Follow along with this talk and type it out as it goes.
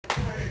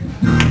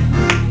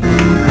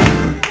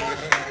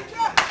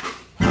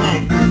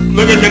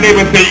Look at your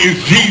neighbor and say,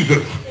 it's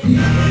Jesus.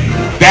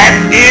 That's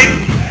it,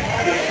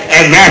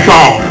 and that's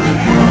all.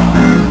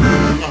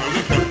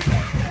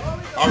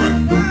 All right.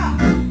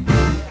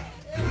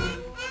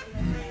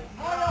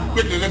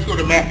 Quickly, let's go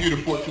to Matthew,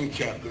 the 14th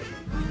chapter.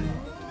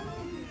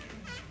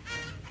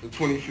 The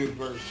 25th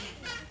verse.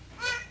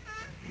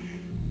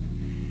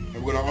 And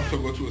we're going to also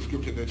go to a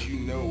scripture that you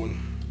know in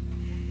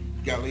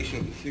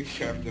Galatians, the 6th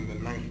chapter, and the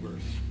 9th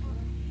verse.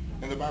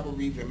 And the Bible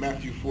reads in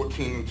Matthew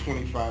 14 and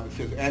 25, it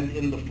says, and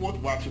in the fourth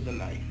watch of the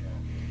night,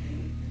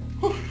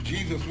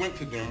 Jesus went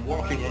to them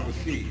walking on the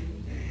sea.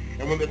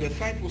 And when the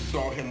disciples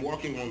saw him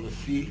walking on the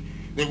sea,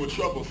 they were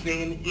troubled,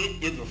 saying,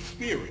 it is a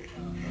spirit.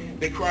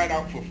 They cried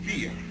out for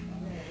fear.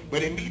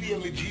 But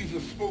immediately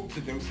Jesus spoke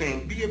to them,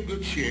 saying, be of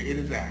good cheer, it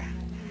is I.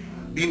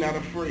 Be not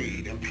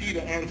afraid. And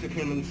Peter answered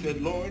him and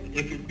said, Lord,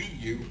 if it be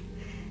you,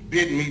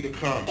 bid me to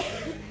come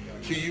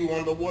to you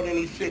on the water. And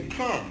he said,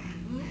 come.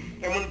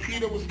 And when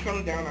Peter was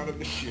come down out of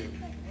the ship,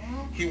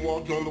 he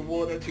walked on the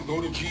water to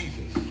go to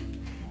Jesus.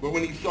 But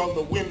when he saw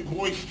the wind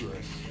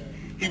boisterous,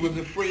 he was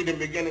afraid and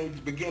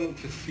beginning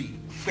to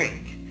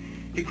sink.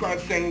 He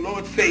cried, saying,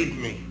 Lord, save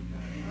me.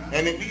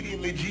 And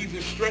immediately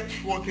Jesus stretched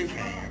forth his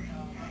hand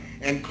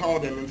and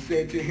called him and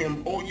said to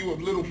him, O you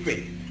of little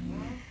faith,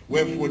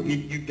 wherefore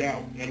did you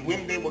doubt? And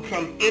when they were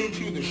come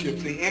into the ship,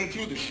 say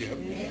into the ship,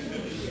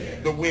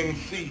 the wind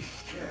ceased.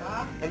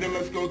 And then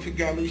let's go to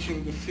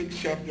Galatians, the 6th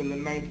chapter, and the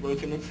 9th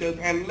verse, and it says,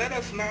 and let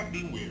us not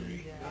be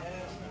weary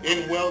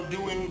in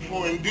well-doing,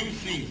 for in due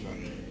season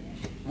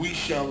we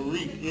shall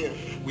reap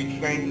if we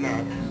faint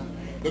not.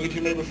 Look at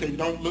your neighbor and say,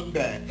 don't look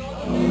back.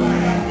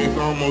 It's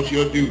almost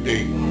your due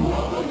date.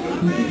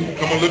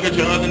 Come on, look at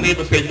your other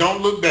neighbor and say,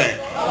 don't look back.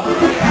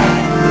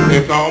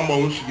 It's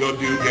almost your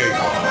due date.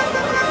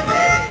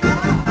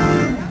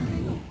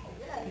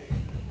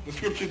 The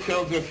scripture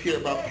tells us here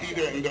about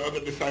Peter and the other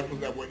disciples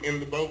that were in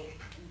the boat.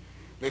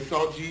 They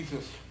saw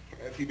Jesus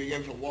as he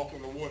began to walk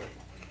on the water.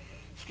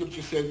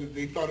 Scripture says that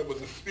they thought it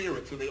was a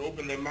spirit, so they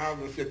opened their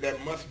mouths and said,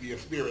 that must be a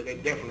spirit.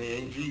 That definitely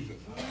ain't Jesus.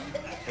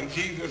 And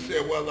Jesus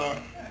said,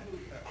 well,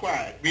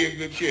 quiet, be of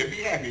good cheer, be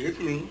happy, it's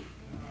me.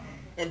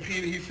 And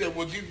Peter, he said,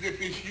 well, Jesus, if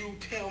it's you,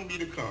 tell me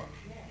to come.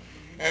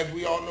 As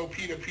we all know,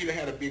 Peter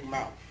had a big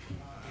mouth.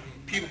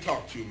 Peter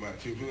talked too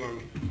much, if you know what I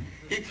mean.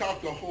 He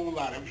talked a whole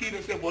lot. And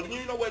Peter said, well,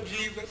 you know what,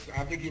 Jesus?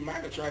 I think he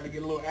might have tried to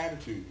get a little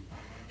attitude.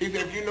 He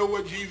said, you know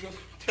what, Jesus?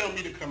 Tell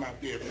me to come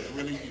out there if it's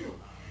really you.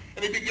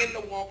 And he began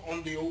to walk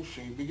on the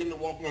ocean. He began to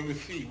walk on the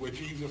sea where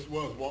Jesus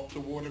was, walk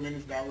toward him in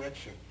his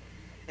direction.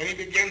 And he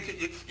began to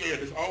get scared.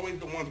 It's always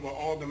the ones with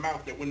all the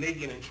mouth that when they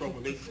get in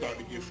trouble, they start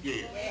to get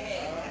scared.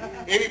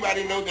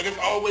 Anybody know that it's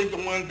always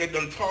the ones that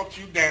done talked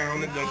you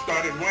down and done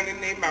started running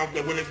their mouth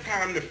that when it's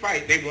time to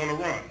fight, they want to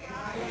run.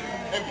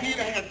 And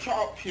Peter had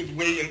talked his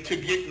way into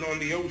getting on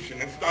the ocean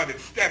and started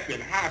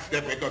high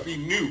stepping, because he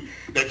knew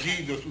that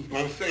Jesus was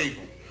going to save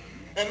him.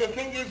 And the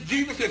thing is,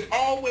 Jesus is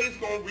always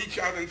going to reach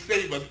out and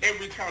save us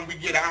every time we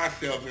get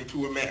ourselves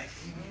into a mess.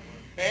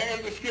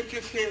 And the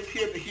scripture says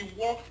here that he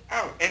walked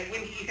out, and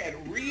when he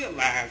had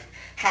realized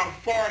how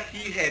far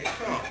he had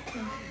come,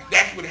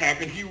 that's what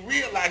happened. He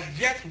realized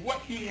just what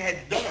he had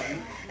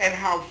done and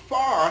how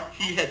far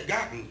he had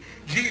gotten.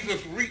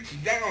 Jesus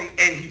reached down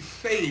and he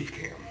saved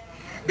him,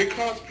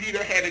 because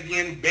Peter had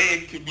again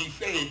begged to be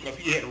saved because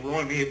he had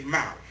run his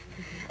mouth.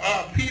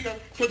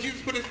 So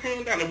Jesus put his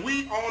hand down, and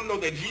we all know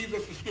that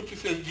Jesus, the scripture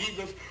says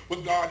Jesus was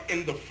God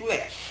in the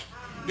flesh.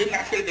 Did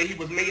not say that he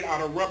was made out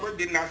of rubber,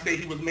 did not say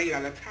he was made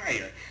out of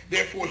tire.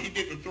 Therefore, he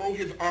didn't throw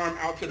his arm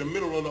out to the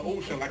middle of the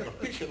ocean like a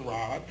fishing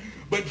rod.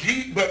 But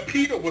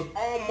Peter was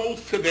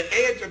almost to the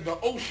edge of the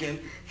ocean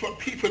for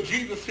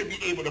Jesus to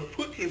be able to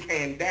put his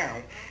hand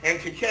down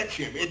and to catch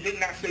him. It did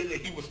not say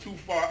that he was too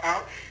far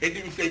out. It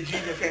didn't say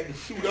Jesus had to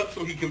suit up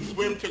so he can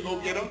swim to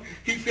go get him.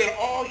 He said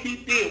all he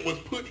did was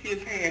put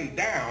his hand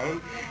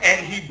down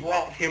and he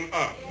brought him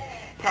up.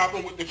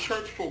 Problem with the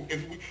church folk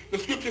is the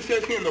scripture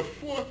says here in the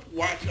fourth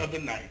watch of the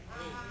night.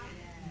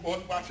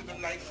 Fourth watch of the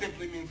night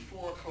simply means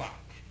 4 o'clock.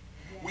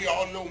 We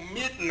all know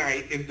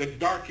midnight is the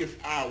darkest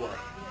hour.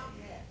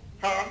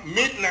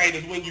 Midnight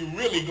is when you're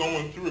really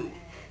going through.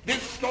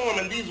 This storm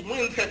and these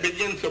winds had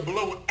begun to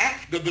blow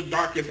after the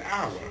darkest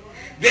hour.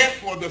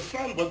 Therefore, the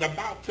sun was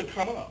about to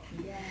come up.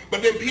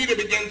 But then Peter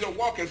began to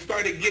walk and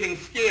started getting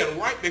scared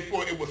right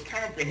before it was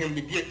time for him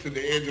to get to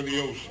the edge of the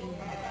ocean.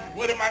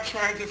 What am I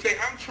trying to say?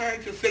 I'm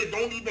trying to say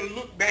don't even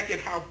look back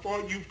at how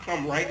far you've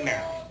come right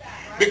now,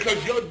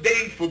 because your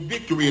day for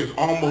victory is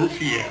almost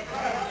here.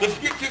 The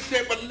scripture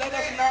said, but let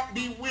us not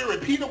be weary.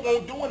 Peter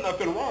won't do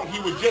nothing wrong. He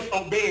was just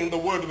obeying the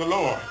word of the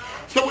Lord.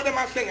 So what am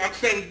I saying? I'm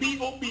saying be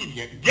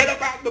obedient. Get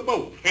up out the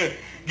boat.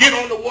 Get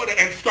on the water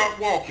and start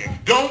walking.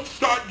 Don't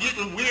start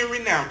getting weary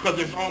now, because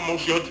it's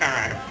almost your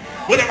time.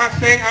 What am I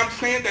saying? I'm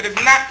saying that it's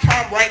not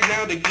time right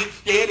now to get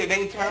scared. It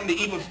ain't time to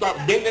even start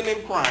bending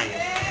and crying.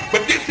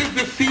 But this is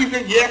the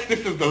season. Yes,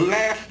 this is the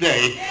last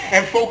day.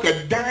 And folk are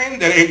dying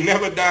that ain't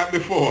never died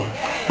before.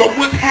 But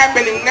what's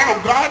happening now,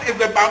 God is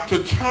about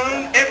to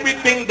turn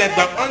everything that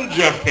the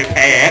unjust has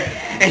had,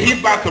 and he's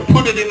about to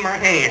put it in my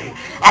hand.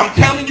 I'm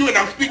telling you, and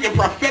I'm speaking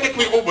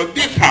prophetically over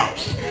this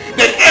house,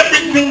 that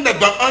everything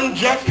that the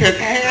unjust has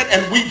had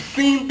and we've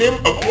seen them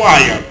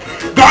acquire,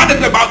 God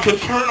is about to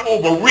turn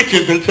over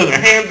riches into the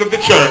hands of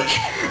the church.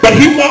 But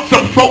he wants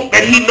some folk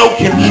that he know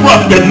can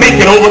trust and make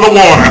it over the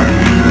water.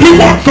 He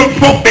wants some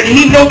folk that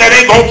he know that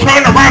ain't going to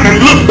turn around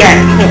and look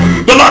back.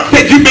 The Lord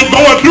said you've been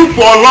going through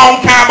for a long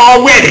time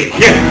already.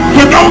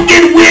 So don't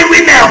get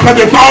weary now,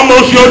 because it's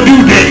almost your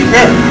due date.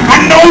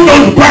 I know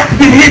those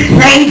Braxton Hicks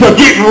pains are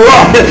getting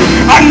rough.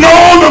 I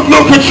know those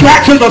little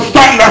contractions are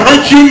starting to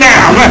hurt you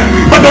now.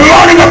 But the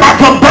Lord is about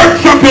to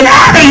birth something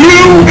out of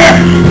you,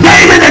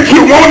 baby, that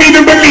you won't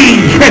even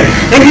believe.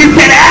 And he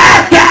said,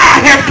 after I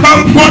have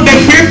come forth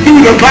and been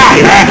through the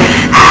fire,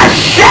 I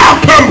shall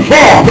come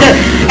forth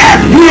as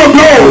pure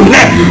gold.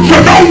 So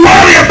don't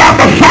worry about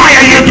the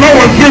fire you're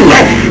going through.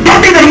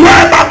 Don't even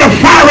worry about the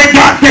fiery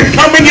darts that's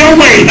coming your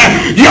way.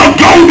 Your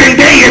golden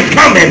day is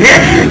coming.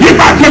 You're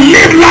about to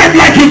live life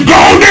like it's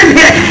golden,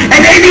 and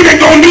ain't even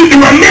gonna need to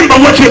remember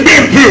what you've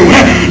been through.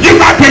 You're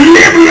about to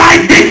live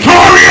life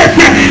victorious,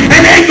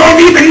 and ain't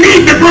gonna even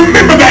need to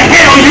remember the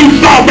hell you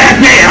saw back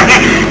there.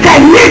 For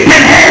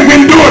weeping has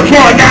endured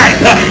for a night,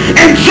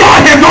 and joy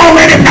has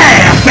already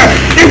passed.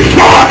 It's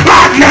 4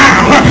 o'clock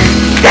now.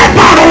 Step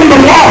out on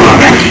the water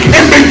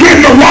and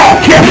begin to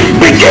walk.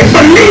 Begin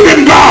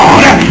believing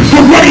God for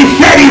what he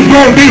said he's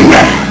going to do.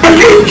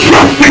 Believe,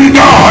 trust in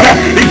God.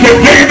 He said,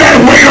 they that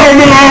wait on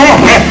the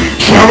Lord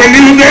shall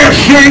renew their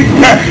strength.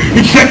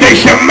 He said, they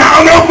shall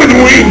mount up with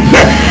wings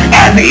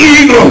as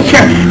eagles.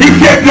 He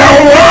said,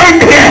 they'll run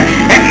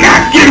and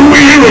not get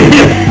weary.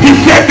 He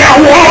said, they'll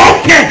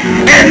walk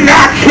and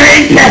not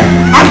faint.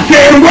 I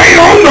said, wait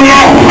on the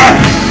Lord.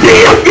 Be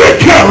of good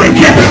courage.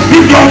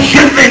 He's going to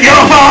strengthen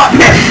your heart.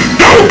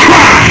 Don't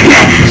cry.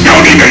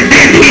 Don't even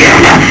bend here.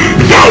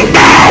 Don't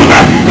bow.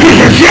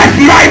 You just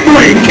might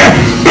blink.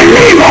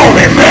 Believe on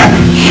him.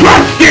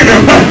 Trust in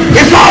him.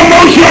 It's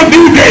almost your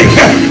due date.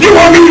 You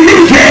won't even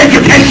need your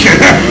education.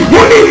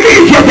 Won't even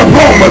need your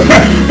diplomas.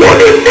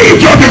 Won't even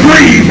need your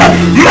degrees.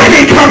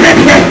 Money coming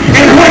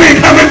and money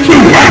coming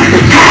too.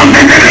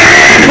 Houses and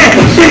land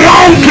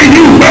belong to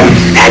you.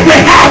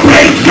 Every high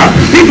place,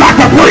 he's about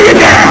to bring it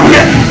down.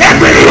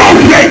 Every low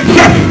place,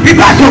 he's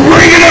about to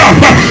bring it up.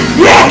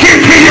 Walk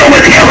into your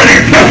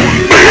inheritance.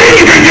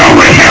 Believe in your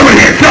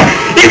inheritance.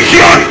 It's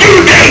your due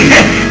date.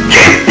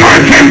 Give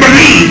birth and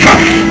believe.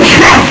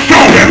 Trust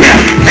on him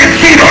and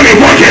see don't he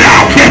work it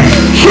out.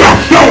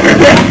 Trust on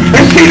him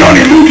and see don't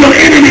he move your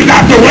enemies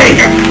out the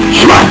way.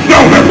 Trust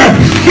on him.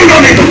 See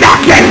don't he knock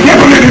that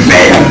devil in his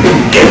head.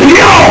 It's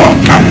yours.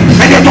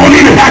 And you don't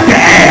even have to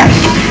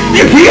ask.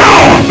 It's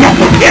yours.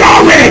 It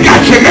already got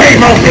your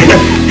name on it.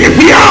 It's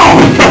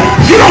yours.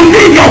 You don't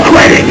need no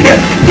credit.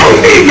 Don't